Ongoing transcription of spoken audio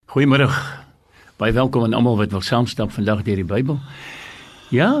Goeiemiddag, baie welkom aan almal wat wil saamstap vandag deur die Bybel.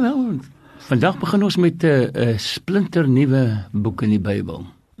 Ja, wel, vandag begin ons met 'n splinternuwe boek in die Bybel.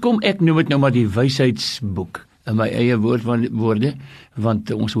 Kom, ek noem dit nou maar die wysheidsboek in my eie woorde,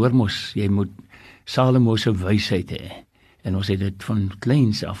 want ons hoor mos, jy moet Salomo se wysheid hê. En ons het dit van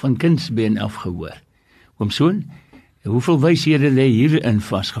kleins af, van kindsbeen af gehoor. Oom Soon, hoeveel wyshede lê hierin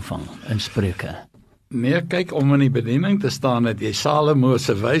vasgevang in Spreuke? Nee, kyk, om in die bediening te staan het jy Salomo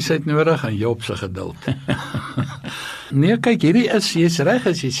se wysheid nodig en Job se geduld. Nee, kyk, jy's reg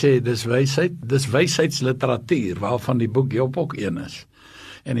as jy sê dis wysheid, dis wysheidsliteratuur waarvan die boek Job ook een is.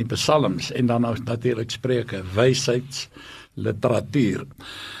 En die psalms en dan natuurlik Spreuke, wysheidsliteratuur.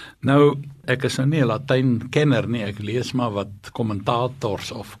 Nou, ek is nou nie 'n Latyn kenner nie, ek lees maar wat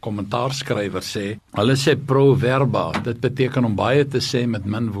kommentators of kommentaarskrywers sê. Hulle sê proverba, dit beteken om baie te sê met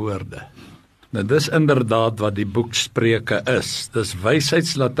min woorde. Nou, dis inderdaad wat die boek Spreuke is. Dis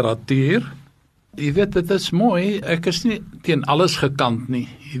wysheidsliteratuur. Jy weet, dit is mooi, ek is nie teen alles gekant nie.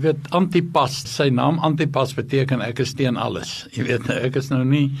 Jy weet, Antipas, sy naam Antipas beteken ek is teen alles. Jy weet, ek is nou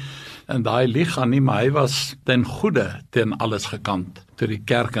nie in daai liga nie, maar hy was ten goeie teen alles gekant, toe die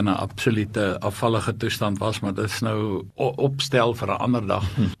kerk in 'n absolute afvallige toestand was, maar dit is nou opstel vir 'n ander dag.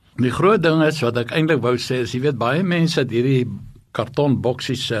 Die groot ding is, wat ek eintlik wou sê, is, jy weet, baie mense het hierdie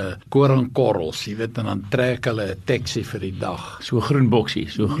kartonboksies se koringkorrels, jy weet, en dan trek hulle 'n teksie vir die dag. So groen boksie,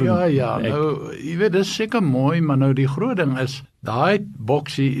 so groen. Ja, nou, jy weet, dis seker mooi, maar nou die groot ding is, daai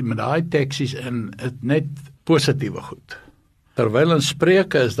boksie met daai teksies in, het net positiewe goed. Terwyl in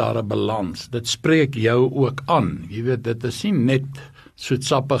Spreuke is daar 'n balans, dit spreek jou ook aan, jy weet, dit is nie net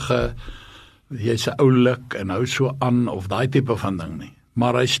soetsappige, jy's 'n oulik en hou so aan, of daai tipe van ding nie.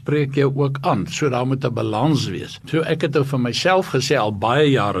 Maar hy spreek jou ook aan, so daar moet 'n balans wees. So ek het vir myself gesê al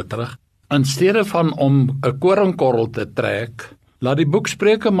baie jare terug, in steede van om 'n koringkorrel te trek, laat die boek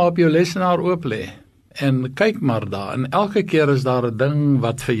Spreuke maar op jou lesenaar oop lê. En kyk maar daar, en elke keer is daar 'n ding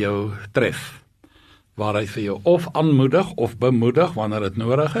wat vir jou tref, waar hy vir jou of aanmoedig of bemoedig wanneer dit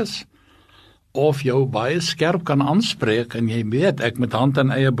nodig is, of jou baie skerp kan aanspreek, en jy weet, ek moet hand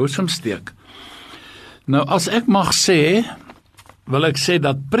in eie boesem steek. Nou, as ek mag sê, wil ek sê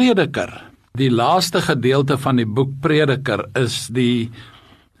dat Prediker, die laaste gedeelte van die boek Prediker, is die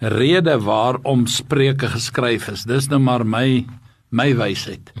rede waarom Spreuke geskryf is. Dis nou maar my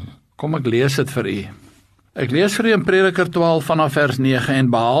wysheid. Kom, ek lees dit vir u. Ek lees vir u in Prediker 12 vanaf vers 9, en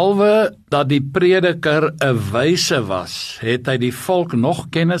behalwe dat die Prediker 'n wyse was, het hy die volk nog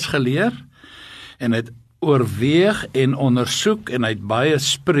kennis geleer, en het oorweeg en ondersoek, en hy het baie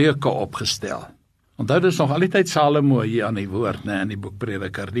spreuke opgestel. Onthou, dit is nog altyd Salomo hier aan die woord, in die boek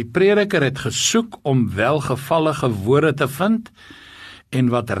Prediker. Die Prediker het gesoek om welgevallige woorde te vind, en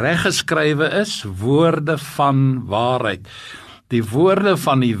wat reg geskrywe is, woorde van waarheid. Die woorde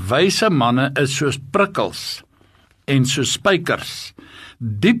van die wyse manne is soos prikkels en soos spykers.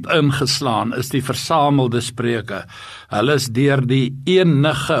 Diep ingeslaan is die versamelde spreuke. Hulle is deur die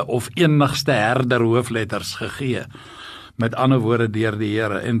enige of enigste herder hoofletters gegee. Met ander woorde, deur die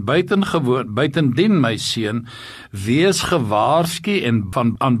Here. En buitendien, my seun, wees gewaarsku, en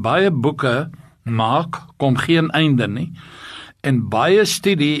aan baie boeke maak, kom geen einde nie. En baie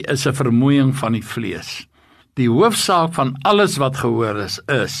studie is 'n vermoeiing van die vlees. Die hoofsaak van alles wat gehoor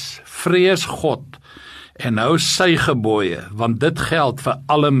is, vrees God, en hou sy gebooie, want dit geld vir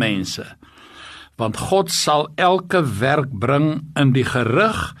alle mense. Want God sal elke werk bring in die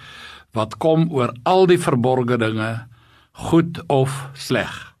gerig, wat kom oor al die verborgde dinge, goed of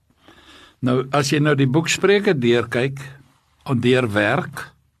sleg. Nou, as jy nou die boek Spreuke deurkyk, en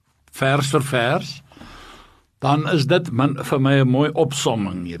deurwerk, vers vir vers, dan is dit vir my 'n mooi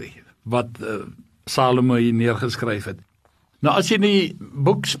opsomming hierdie, wat Salomo hier neergeskryf het. Nou, as jy die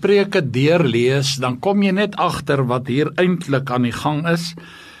boek Spreuke deurlees, dan kom jy net agter wat hier eintlik aan die gang is.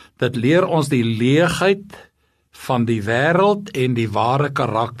 Dit leer ons die leegheid van die wêreld en die ware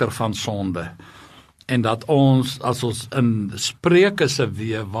karakter van sonde. En dat ons, as ons in Spreuke se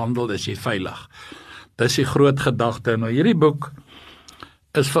weë wandel, is jy veilig. Dis die groot gedagte. Nou, hierdie boek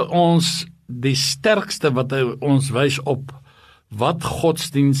is vir ons die sterkste wat ons wys op wat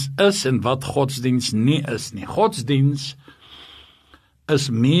godsdiens is en wat godsdiens nie is nie. Godsdiens is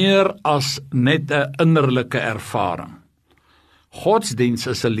meer as net 'n innerlike ervaring. Godsdiens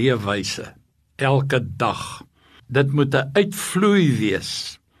is 'n leefwyse, elke dag. Dit moet 'n uitvloei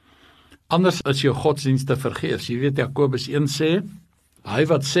wees. Anders is jou godsdienste vergeefs. Jy weet, Jakobus 1 sê, hy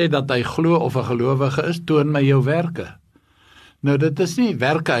wat sê dat hy glo of 'n gelowige is, toon my jou werke. Nou, dit is nie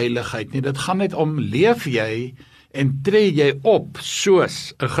werkeheiligheid nie, dit gaan net om, leef jy en tree jy op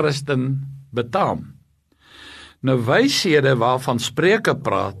soos 'n Christen betaam. Nou wyshede waarvan Spreuke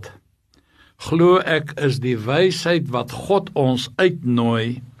praat, glo ek is die wysheid wat God ons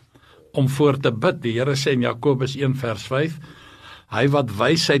uitnooi om voor te bid. Die Here sê in Jakobus 1 vers 5, hy wat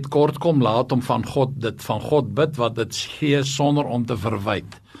wysheid kort kom, laat hom van God bid, wat dit gee sonder om te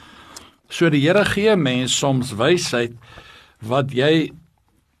verwyd. So die Here gee mens soms wysheid, wat jy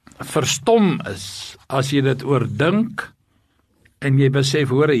verstom is, as jy dit oordink, en jy besef,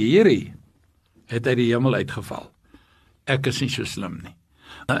 hoor, hierdie het uit die hemel uitgeval. Ek is nie so slim nie.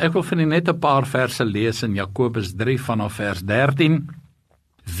 Nou, ek wil vir u net 'n paar verse lees in Jakobus 3 vanaf vers 13.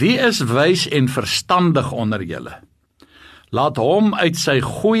 Wie is wys en verstandig onder julle? Laat hom uit sy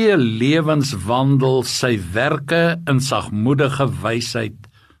goeie lewenswandel sy werke in sagmoedige wysheid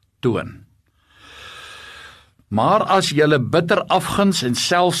toon. Maar as julle bitter afguns en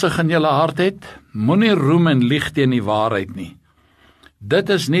selfsug in julle hart het, moenie roem en lieg teen die waarheid nie. Dit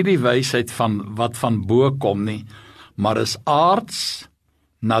is nie die wysheid wat van bo kom nie, maar is aards,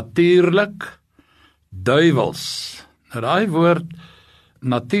 natuurlik, duiwels. Nou daai woord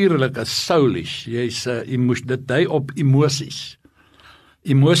natuurlik is soulish, dit dui op emosies.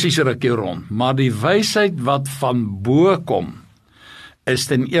 Emosies ruk jou rond, maar die wysheid wat van bo kom, is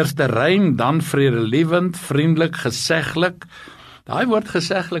ten eerste rein, dan vredelievend, vriendelik, geseglik. Daai woord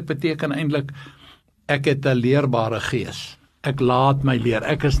geseglik beteken eintlik, ek het 'n leerbare gees. Ek laat my leer,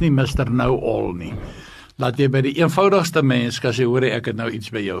 ek is nie Mr. Know-all nie. Laat jy by die eenvoudigste mens kan sê, hoor ek het nou iets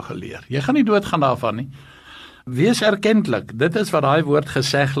by jou geleer. Jy gaan nie doodgaan daarvan nie. Wees erkentlik, dit is wat daai woord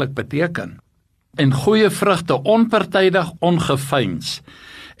geseglik beteken. En goeie vrugte, onpartydig, ongeveins.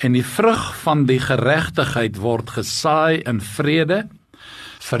 En die vrug van die geregtigheid word gesaai in vrede,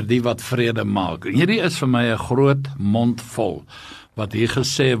 vir die wat vrede maak. Hierdie is vir my 'n groot mond vol, wat hier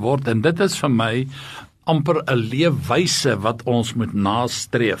gesê word, en dit is vir my amper 'n leefwyse wat ons moet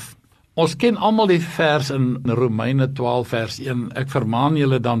nastreef. Ons ken almal die vers in Romeine 12 vers 1, ek vermaan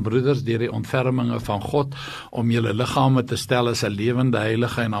julle dan broeders deur die ontferminge van God, om julle liggame te stel as 'n lewende,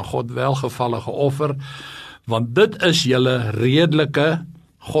 heilige en aan God welgevallige offer, want dit is julle redelike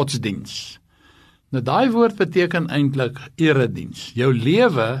godsdiens. Nou daai woord beteken eintlik erediens. Jou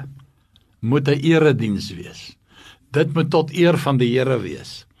lewe moet 'n erediens wees. Dit moet tot eer van die Here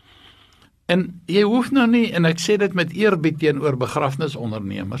wees. En jy hoef nou nie, en ek sê dit met eerbied teenoor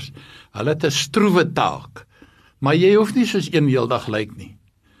begrafnisondernemers, hulle het 'n stroewe taak, maar jy hoef nie soos eenheeldag lyk nie.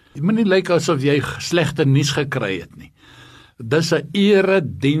 Jy moet nie lyk asof jy slegte nuus gekry het nie. Dis 'n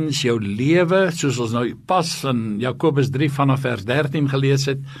erediens, jou lewe, soos ons nou pas in Jakobus 3 vanaf vers 13 gelees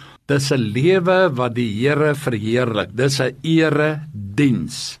het, dis 'n lewe wat die Here verheerlik, dis 'n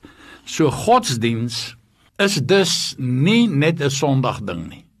erediens. So godsdiens is dus nie net 'n Sondag ding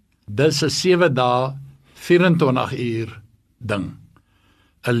nie. Dis 'n 7 dae, 24 uur ding.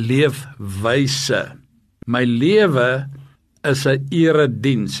 'n Leefwyse. My lewe is 'n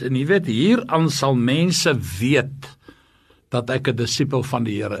erediens. En jy weet, hieraan sal mense weet dat ek 'n disipel van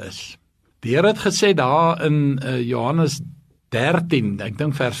die Here is. Die Here het gesê daar in Johannes 13, ek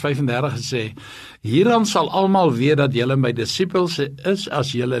dink vers 35 gesê, hieraan sal almal weet dat julle my disipels is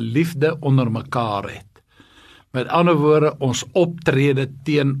as julle liefde onder mekaar het. Met ander woorde, ons optrede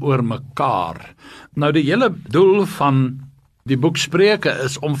teenoor mekaar. Nou die hele doel van die boek Spreuke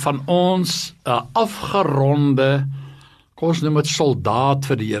is om van ons 'n afgeronde, kom ons noem dit soldaat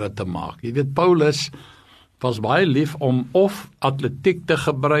vir die Here te maak. Jy weet, Paulus was baie lief om of atletiek te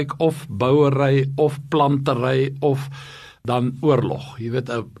gebruik, of bouery, of plantery, of dan oorlog. Jy weet,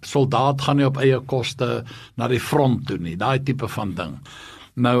 'n soldaat gaan nie op eie koste na die front toe nie, daai tipe van ding.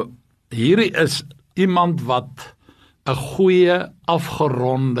 Nou, hierdie is iemand wat 'n goeie,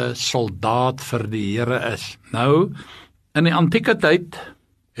 afgeronde soldaat vir die Here is. Nou, in die antieke tyd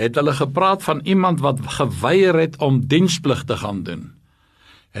het hulle gepraat van iemand wat geweier het om diensplig te gaan doen.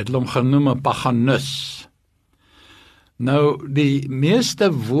 Het hulle hom genoem 'n paganus. Nou, die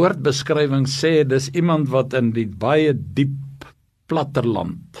meeste woordbeskrywing sê, dis iemand wat in die baie diep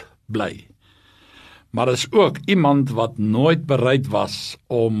platterland bly. Maar is ook iemand wat nooit bereid was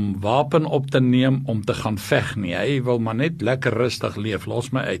om wapen op te neem om te gaan veg nie. Hy wil maar net lekker rustig leef, los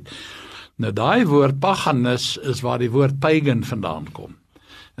my uit. Nou daai woord paganus is waar die woord pagan vandaan kom.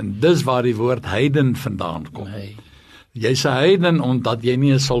 En dis waar die woord heiden vandaan kom. Nee. Jy's 'n heiden omdat jy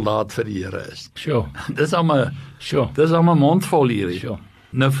nie 'n soldaat vir die Here is. Sure. Dis almal mondvol hierdie. Sure.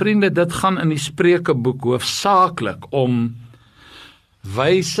 Nou vriende, dit gaan in die Spreukeboek hoofsaaklik om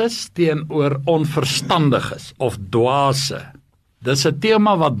wyses teenoor onverstandiges of dwaase. Dis 'n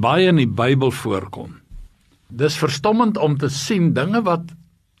tema wat baie in die Bybel voorkom. Dis verstommend om te sien dinge wat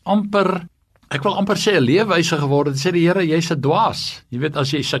amper, ek wil amper sê 'n leefwyse geword het, sê die Here, jy's 'n dwaas. Jy weet,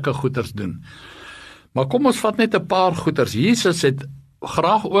 as jy sulke goeters doen. Maar kom ons vat net 'n paar goeters. Jesus het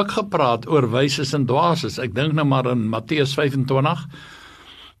graag ook gepraat oor wyses en dwaases. Ek dink nou maar in Matteus 25,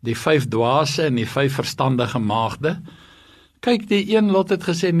 die 5 dwaase en die 5 verstandige maagde. Kyk, die een lot het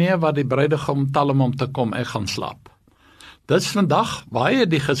gesê, nee, wat die bruidegom talm om te kom, ek gaan slaap. Dit is vandag baie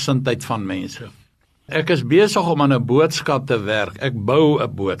die gesindheid van mense. Ek is besig om aan 'n boodskap te werk, ek bou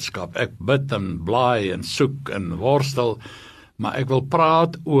 'n boodskap, ek bid en blaai en soek en worstel, maar ek wil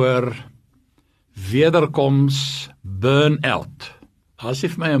praat oor wederkoms burn-out. Daar is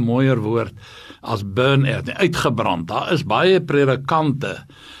vir my 'n mooier woord as burn-out, uitgebrand. Daar is baie predikante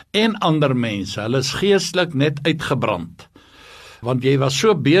en ander mense, hulle is geestelik net uitgebrand. Want jy was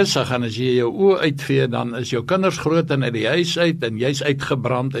so besig en as jy jou oë uitvee, dan is jou kinders groot en uit die huis uit en jy's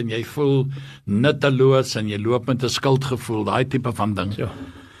uitgebrand en jy voel nutteloos en jy loop met 'n skuldgevoel, daai tipe van ding. Ja.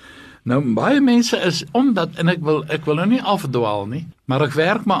 Nou baie mense is omdat, en ek wil nou nie afdwaal nie, maar ek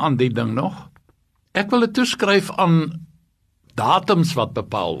werk maar aan die ding nog. Ek wil dit toeskryf aan datums wat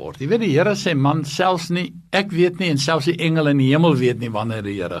bepaal word. Jy weet die Here sê man, selfs nie, ek weet nie en selfs die engele in die hemel weet nie wanneer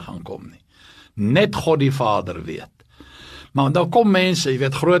die Here gaan kom nie. Net God die Vader weet. Maar dan kom mense, jy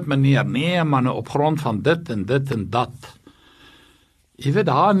weet, groot meneer, nee man, op grond van dit en dit en dat. Jy weet,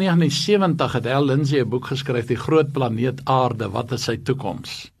 daar in 1970 het L. Lindsay 'n boek geskryf, Die Groot Planeet Aarde, wat is sy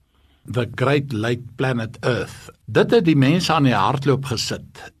toekoms? The Great Lake Planet Earth. Dit het die mense aan die hardloop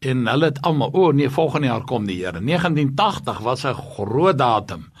gesit, en hulle het almal, nee, volgende jaar kom die Here. 1980 was 'n groot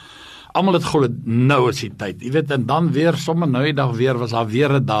datum. Almal het glo, nou is die tyd, jy weet, en dan weer, sommer nou die dag weer, was daar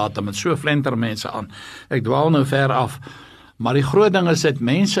weer 'n datum, en so flenter mense aan. Ek dwaal nou ver af. Maar die groot ding is dat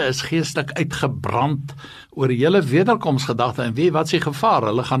mense is geestelik uitgebrand oor die hele wederkomsgedagte en wie wat is die gevaar?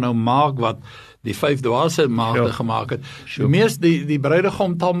 Hulle gaan nou maak wat die 5 dwaase maagde gemaak het. Mees die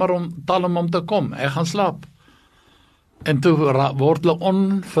bruidegom talm om te kom. Hy gaan slaap. En toe word hulle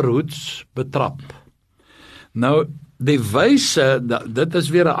onverhoeds betrap. Nou die wyse, dit is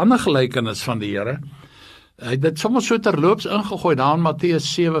weer 'n ander gelykenis van die Here. Hy het dit sommer so terloops ingegooi daar in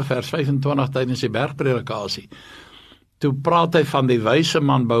Matteus 7 vers 25 tydens die bergpredikasie. Toe praat hy van die wyse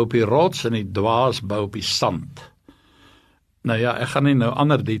man bou op die rots en die dwaas bou op die sand. Nou ja, ek gaan nie nou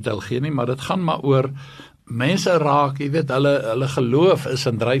ander detail gee nie, maar dit gaan maar oor mense raak, jy weet, hulle geloof is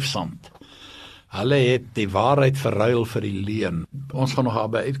in dryfsand. Hulle het die waarheid verruil vir die leuen. Ons gaan nog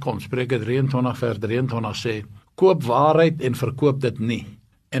daarby uitkom. Spreuke 23 vers 23 sê, koop waarheid en verkoop dit nie.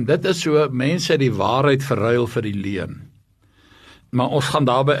 En dit is so, mense die waarheid verruil vir die leuen. Maar ons gaan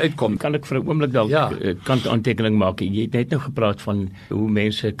daarby uitkom. Kan ek vir 'n oomblik dalk kant aantekening maak? Jy het net nou gepraat van hoe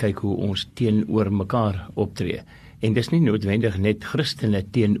mense kyk hoe ons teenoor mekaar optree. En dis nie noodwendig net Christene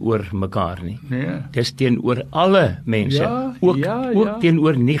teenoor mekaar nie. Nee. Dis teenoor alle mense, ook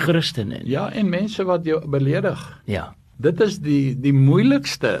teenoor nie-Christene. Ja, en mense wat jou beledig. Ja. Dit is die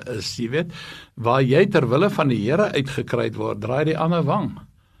moeilikste is, jy weet, waar jy ter wille van die Here uitgekry word, draai die ander wang.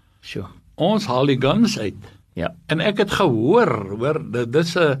 Sure. Ons haal die guns uit. Ja. En ek het hoor, dit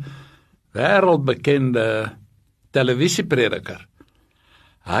is 'n wêreldbekende televisieprediker.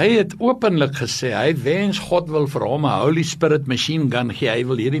 Hy het openlik gesê, hy wens God wil vir hom 'n Holy Spirit machine gun gee. Hy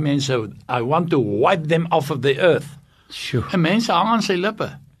wil hierdie mense, I want to wipe them off of the earth. Sure. En mense hang aan sy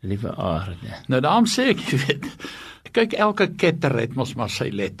lippe. Liewe aarde. Nou daarom sê ek, jy weet, kyk, elke ketter het mos maar sy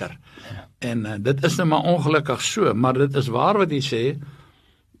letter. Ja. En dit is nou maar ongelukkig so, maar dit is waar wat hy sê,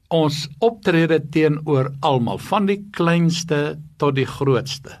 ons optrede teenoor almal, van die kleinste tot die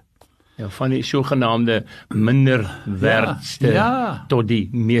grootste. Ja, van die sogenaamde minderwaardigste tot die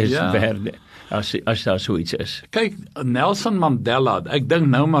meeswaarde, as daar so iets is. Kyk, Nelson Mandela, ek dink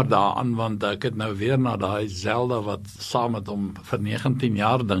nou maar daaraan, want ek het nou weer na daai Zelda wat saam met hom vir 19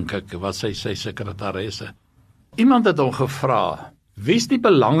 jaar, dink ek, was sy sekretaresse. Iemand het hom gevra, wie is die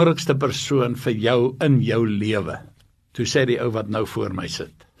belangrikste persoon vir jou in jou lewe? Toe sê die ou wat nou voor my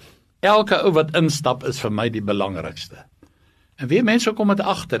sit, elke ou wat instap is vir my die belangrikste. En weer mense kom met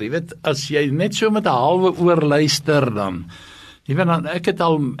agter, jy weet, as jy net so met 'n halwe oor luister dan, jy weet, dan ek het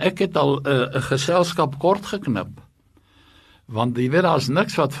al 'n geselskap kort geknip. Want jy weet, daar's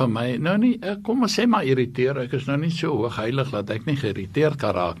niks wat vir my, nou nie, kom ons sê maar irriteer, ek is nou nie so hoogheilig dat ek nie geïrriteerd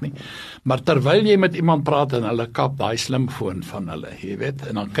kan raak nie. Maar terwyl jy met iemand praat en hulle kap daai slimfoon van hulle, jy weet,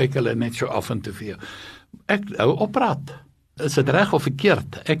 en dan kyk hulle net so af en toe vir jou. Ek hou oppraat. Is dit reg of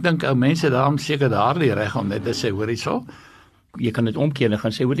verkeerd? Ek dink ou mense daarom seker daardie reg om net te sê, hoor hierso. Jy kan dit omkeer en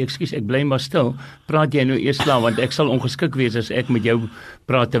gaan sê, hoor, ekskuus, ek bly maar stil. Praat jy nou eers klaar, want ek sal ongeskik wees as ek met jou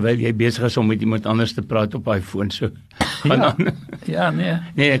praat terwyl jy besig is om met iemand anders te praat op daai foon so.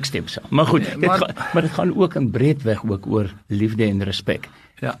 Nee, ek stem saam. Maar goed, nee, maar dit gaan ook in breedweg ook oor liefde en respek.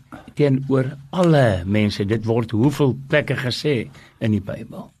 Ja. Teenoor alle mense. Dit word hoeveel plekke gesê in die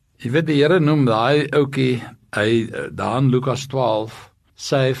Bybel. Jy weet die Here noem daai ouetjie, hy daar in Lukas 12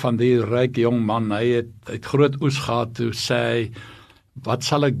 sê hy van die ryk jong man, hy het groot oes gehad, toe sê hy, wat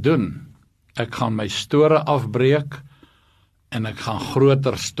sal ek doen? Ek gaan my store afbreek en ek gaan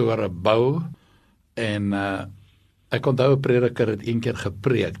groter store bou en ek onthou 'n prediker het een keer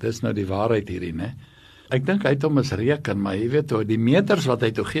gepreek, dis nou die waarheid hierdie, né? Ek dink hy het hom misreken, maar jy weet hoe, die meters wat hy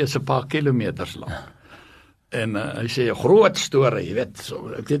toe gee is 'n paar kilometers lank. En hy sê, 'n groot store, jy weet,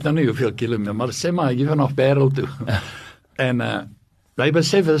 so, ek weet nou nie hoeveel kilometer, maar sê maar, jy van nog Parel toe. En hy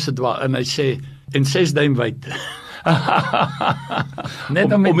besef dis dit waar, en hy sê, en 6 duim wyd.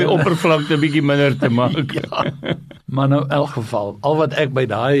 Net om die oppervlakte bietjie minder te maak. Ja, maar nou in elk geval, al wat ek by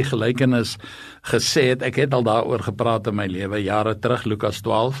daai gelykenis gesê het, ek het al daaroor gepraat in my lewe, jare terug, Lukas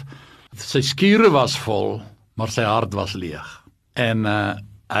 12, sy skure was vol, maar sy hart was leeg. En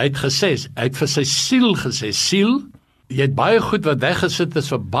hy het gesê, hy het vir sy siel gesê, siel, jy het baie goed wat weggesit is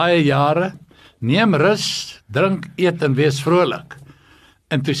vir baie jare, neem rus, drink, eet en wees vrolik.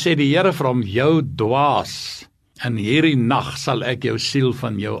 En toe sê die Here vir hom, jou dwaas, in hierdie nag sal ek jou siel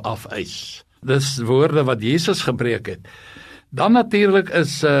van jou afeis. Dis woorde wat Jesus gepreek het. Dan natuurlik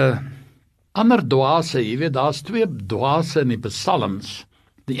is ander dwaase, jy weet, daar's 2 dwaase in die psalms.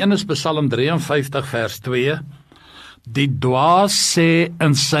 Die een is Psalm 53 vers 2, die dwaas sê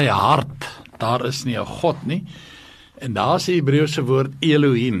in sy hart, daar is nie 'n God nie, en daar is die Hebreëse woord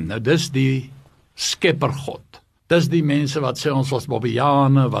Elohim, nou dis die skeppergod, dis die mense wat sê ons was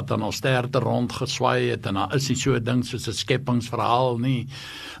Bobbiane, wat aan ons sterte rondgeswaai het, en daar is nie so 'n ding soos 'n skepingsverhaal nie,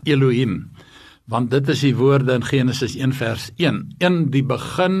 Elohim, want dit is die woorde in Genesis 1 vers 1, in die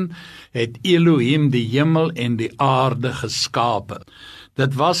begin het Elohim die hemel en die aarde geskape.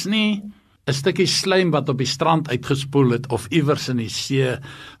 Dit was nie 'n stukkie slijm wat op die strand uitgespoel het of iewers in die see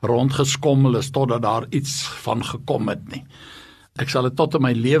rondgeskommel is totdat daar iets van gekom het nie. Ek sal dit tot in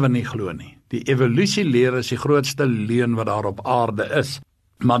my lewe nie glo nie. Die evolusieleer is die grootste leuen wat daar op aarde is.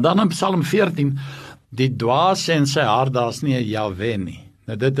 Maar dan in Psalm 14, die dwaas en sy hart, daar's nie 'n Jahwe nie.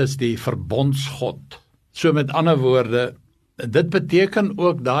 Nou dit is die verbondsgod. So met ander woorde, dit beteken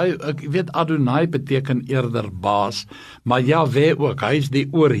ook daai, ek weet Adonai beteken eerder baas, maar Jahwe ook, hy is die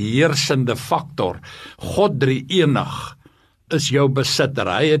oorheersende faktor. God drie-enig is jou besitter,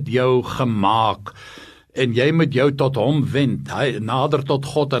 hy het jou gemaak, en jy moet jou tot hom wend, hy nader tot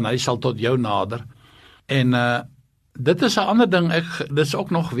God en hy sal tot jou nader. En dit is 'n ander ding, dit is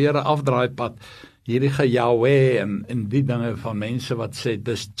ook nog weer 'n afdraaipad, hierdie Jahwe en die dinge van mense wat sê,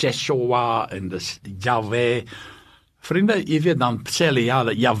 dis Jeshua en dis Jahwe. Vriende, jy weet dan sê hulle, ja,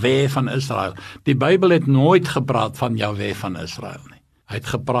 Jahwe van Israel. Die Bybel het nooit gepraat van Jahwe van Israel nie. Hy het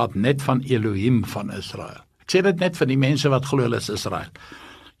gepraat net van Elohim van Israel. Ek sê dit net vir die mense wat glo hulle is Israel.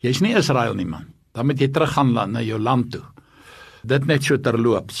 Jy's nie Israel nie, man. Dan moet jy teruggaan na jou land toe. Dit net so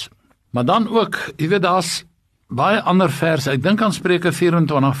terloops. Maar dan ook, jy weet, daar's baie ander verse. Ek dink aan Spreuke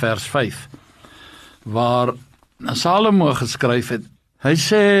 24 vers 5, waar Salomo geskryf het. Hy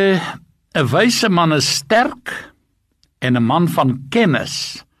sê, 'n wyse man is sterk, en 'n man van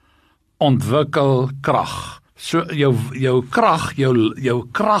kennis ontwikkel krag. So jou krag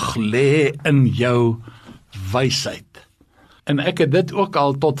lê in jou wysheid. En ek het dit ook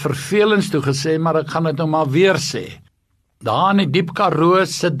al tot vervelings toe gesê, maar ek gaan dit nou maar weer sê. Daar in die diep Karoo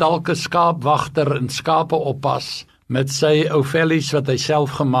sit dalk 'n skaapwagter en skape oppas met sy ou vellies wat hy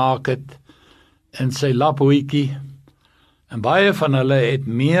self gemaak het en sy laphoetjie. En baie van hulle het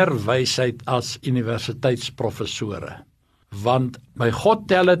meer wysheid as universiteitsprofessore. Want by God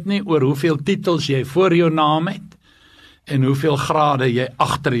tel dit nie oor hoeveel titels jy voor jou naam het en hoeveel grade jy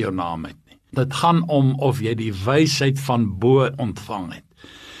agter jou naam het nie. Dit gaan om of jy die wysheid van bo ontvang het.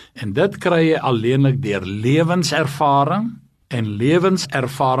 En dit kry jy alleenlik deur lewenservaring en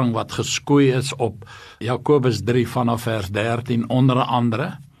lewenservaring wat geskoei is op Jakobus 3 vanaf vers 13 onder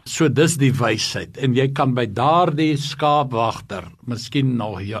andere. So dis die wysheid en jy kan by daardie skaapwagter, miskien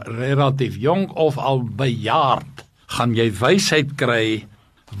nog relatief jong of al bejaard, gaan jy wysheid kry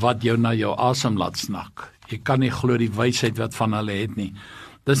wat jou na jou asem laat snak. Jy kan nie glo die wysheid wat van hulle het nie.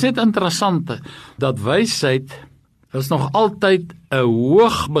 Dis net interessant dat wysheid is nog altyd 'n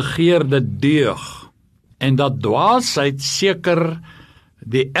hoogbegeerde deug en dat dwaasheid seker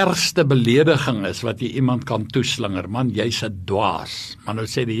die ergste belediging is wat jy iemand kan toeslinger. Man, jy's 'n dwaas. Maar nou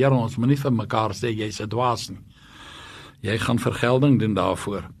sê die Here, ons moet nie vir mekaar sê jy's 'n dwaas nie. Jy gaan vergelding doen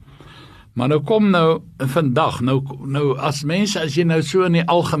daarvoor. Maar nou kom vandag, as jy nou so in die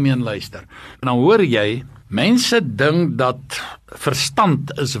algemeen luister, dan hoor jy, mense dink dat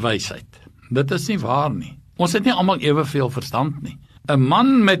verstand is wysheid. Dit is nie waar nie. Ons het nie almal eweveel verstand nie. 'n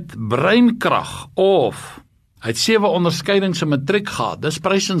man met breinkrag of Hy het 7 onderskeidings in matriek gehad. Dis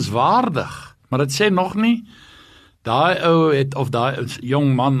prysenswaardig, maar dit sê nog nie daai ou het of daai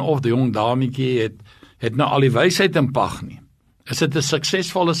jong man of die jong dametjie het nou al die wysheid in pag nie. Is dit 'n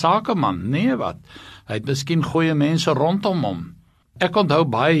suksesvolle sakeman? Nee, wat? Hy het miskien goeie mense rondom hom. Ek onthou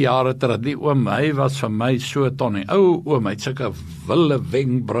baie jare terug, die oom, hy was vir my so tonnie. Ou oom, hy het sulke wille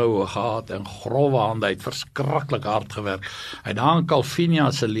wenkbroue gehad en grove hande, hy het verskriklik hard gewerk. Hy het daar in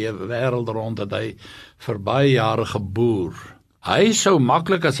Calvinia se wêreld rond, dat hy vir baie jare geboer. Hy sou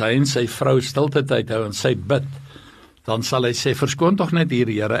maklik as hy en sy vrou stilte tyd hou en sy bid, dan sal hy sê, verskoon tog net hier,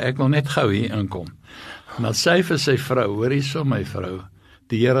 Here, ek wil net gou hier inkom. En dan sê hy vir sy vrou, hoor hierso my vrou,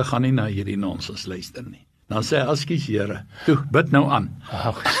 die Here gaan nie na hierdie nonsens luister nie. Dan sê hy, ekskuus Here, toe, bid nou aan.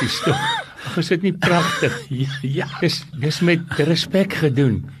 Ag, sies tog. Ag, is dit nie pragtig? Ja. Dis met respek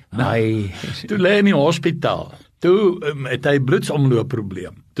gedoen. Toe lê hy in die hospitaal. Toe het hy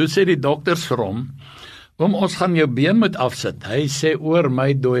bloedsomloopprobleem. Toe sê die dokters vir hom, ons gaan jou been moet afsit. Hy sê, oor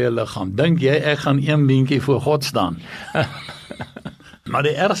my dooie liggaam, dink jy ek gaan een beentjie voor God staan? Maar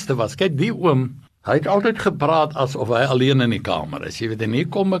die ergste was, kyk, die oom, hy het altyd gepraat asof hy alleen in die kamer is. Jy weet, en hier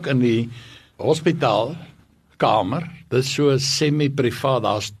kom ek in die hospitaalkamer, dis so semi-privaat,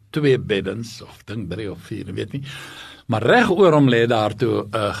 daar's 2 beddens, of dink 3 of 4, ek weet nie, maar reg oor hom lê daar toe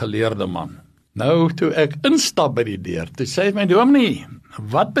 'n geleerde man. Nou, toe ek instap by die deur, toe sê hy my, dominee,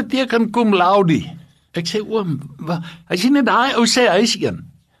 wat beteken cum laude? Ek sê, oom, hy sê nie, daai ou sê hy is een.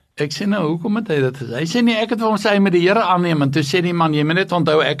 Ek sê, nou, hoekom het hy dit gesê? Hy sê nie, ek het vir hom sê, hy met die Here aanneem, en toe sê die man, jy moet net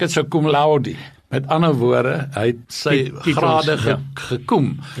onthou, ek het so cum laude. Met ander woorde, hy het sy grade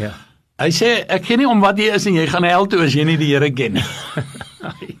gekoem. Ja. Hy sê, ek ken nie om wat jy is, en jy gaan hel toe, as jy nie die Here ken.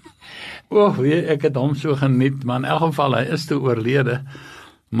 Ek het hom so geniet, maar in elk geval, hy is toe oorlede.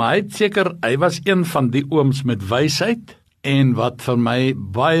 Maar hy het seker, hy was een van die ooms met wysheid, en wat vir my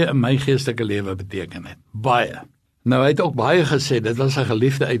baie in my geestelike lewe beteken het. Baie. Nou, hy het ook baie gesê, dit was 'n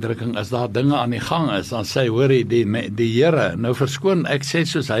geliefde uitdrukking, as daar dinge aan die gang is, dan sê hy, hoor jy, die Here, nou verskoon, ek sê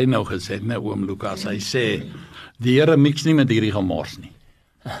soos hy nou gesê het, oom Lukas, hy sê, die Here mix nie met hierdie gemors nie.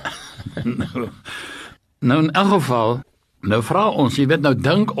 Nou in elk geval, nou vra ons, jy weet, nou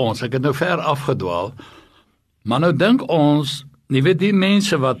dink ons, ek het nou ver afgedwaal, maar nou dink ons, jy weet, die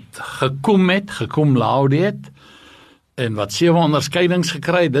mense wat gekom laude het, en wat 7 onderskeidings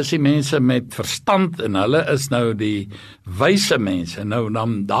gekry, dis die mense met verstand, en hulle is nou die wyse mense. Nou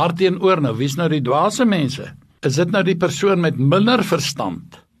dan daarteenoor, nou wie is nou die dwaase mense? Is dit nou die persoon met minder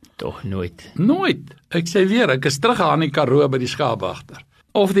verstand? Tog nooit. Nooit. Ek sê weer, ek is terug aan die Karoo by die skaapwagter.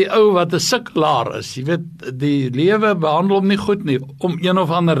 Of die ou wat 'n suklaar is, jy weet, die lewe behandel hom nie goed nie, om een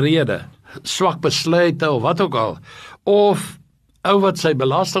of ander rede, swak besluite of wat ook al. Of ou wat sy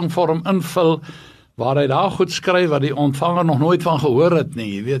belastingvorm invul, waar hy daar goed skryf wat die ontvanger nog nooit van gehoor het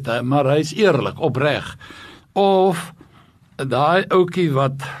nie, jy weet, maar hy is eerlik, opreg. Of daai ouetjie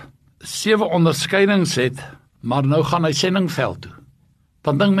wat 7 onderskeidings het, maar nou gaan hy sendingveld toe.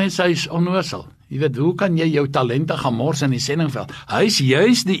 Dan dink mense hy is onnoosel. Jy weet, hoe kan jy jou talente gaan mors in die sendingveld? Hy is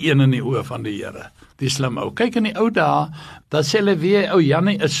juis die een in die oë van die Here, die slim ou. Kyk in die ou dae, dan sê hulle weer, ou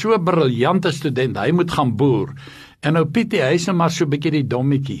Jannie is so 'n briljante student, hy moet gaan boer. En ou Pietie, hy is nou maar so 'n bietjie die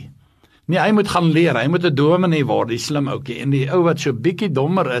dommetjie. Nee, hy moet gaan leer, hy moet 'n dominee word, die slim ouetjie. En die ou wat so bietjie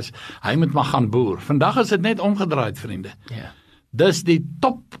dommer is, hy moet maar gaan boer. Vandag is dit net omgedraai, vriende. Ja. Dis die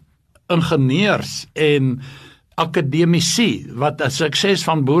top ingenieurs en akademici wat 'n sukses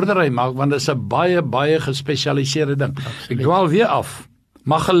van boerdery maak, want dit is 'n baie, baie gespesialiseerde ding. Absoluut. Ek dwaal weer af.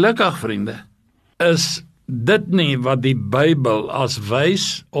 Maar gelukkig, vriende, is dit nie wat die Bybel as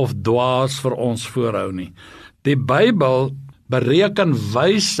wys of dwaas vir ons voorhou nie. Die Bybel bereken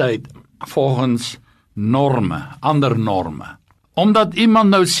wysheid volgens norme, ander norme. Omdat iemand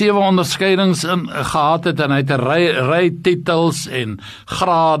nou 7 onderskeidings gehad het en hy het 'n ry titels en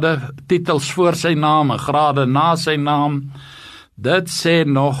grade, titels voor sy naam en grade na sy naam, dit sê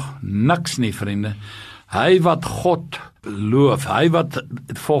nog niks nie, vriende. Hy wat God loof, hy wat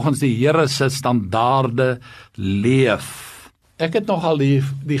volgens die Here se standaarde leef. Ek het nogal die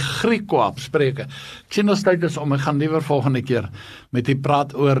Griekwa spreuke. Ek sien ons tyd is om, ek gaan liewer volgende keer met u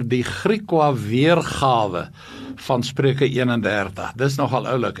praat oor die Griekwa weergawe van Spreuke 31. Dis nogal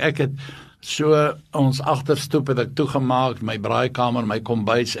oulik. Ek het so, ons agterstoep het ek toegemaak, my braaikamer, my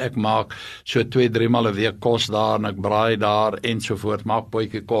kombuis, ek maak so 2-3 maal 'n week kos daar, en ek braai daar, ensovoort, maak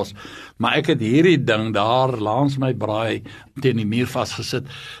potjie kos. Maar ek het hierdie ding daar langs my braai teen die muur vasgesit.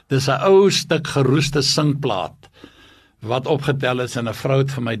 Dis 'n ou stuk geroeste sinkplaat wat opgetel is, en 'n vrou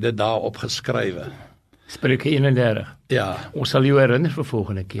het vir my dit daar opgeskrywe. Spreuke 31. Ja. Ons sal jou herinner vir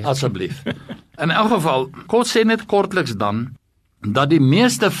volgende keer. Asseblief. In elk geval, God sê net kortliks dan, dat die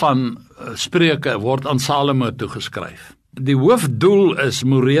meeste van spreuke word aan Salomo toegeskryf. Die hoofdoel is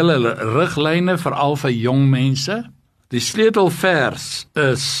morele riglyne veral vir jong mense. Die sleutelvers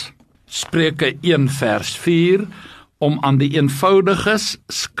is Spreuke 1 vers 4 om aan die eenvoudiges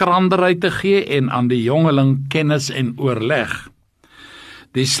skranderheid te gee en aan die jongeling kennis en oorleg.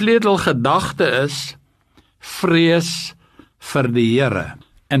 Die sleutelgedagte is vrees vir die Here.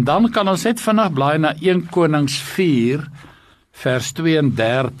 En dan kan ons net vinnig blaai na 1 Konings 4 vers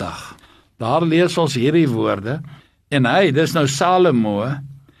 32. Daar lees ons hierdie woorde en hy, dis nou Salomo,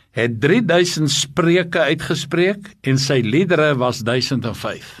 het 3000 spreuke uitgespreek en sy liedere was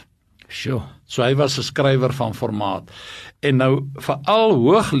 1005. Sjoe. So hy was 'n skrywer van formaat. En nou veral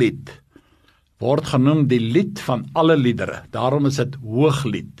Hooglied word genoem die lied van alle liedere. Daarom is dit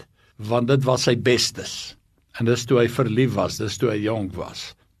Hooglied, want dit was sy bestes. En dis toe hy verlief was, dis toe hy jonk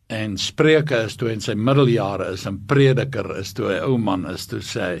was. En Spreuke is toe in sy middeljare is, en Prediker is toe hy ou man is, toe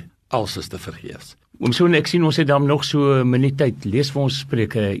sê hy, alles is te vergeefs. Ek sien ons het dan nog so 'n minuut tyd. Lees vir ons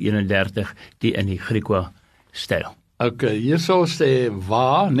Spreuke 31, die in die Griekwa-styl. Okay, hier sal sê,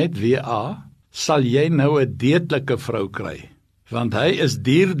 net W-A, sal jy nou 'n deetlike vrou kry, want hy is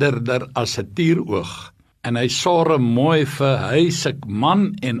dierder as 'n tieroog, en hy sorg mooi vir hy se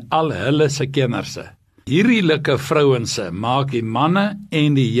man en al hulle se kennerse. Hierdie like vrouense maak die manne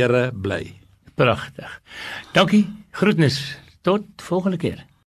en die Here bly. Pragtig. Dankie, groetnis, tot volgende keer.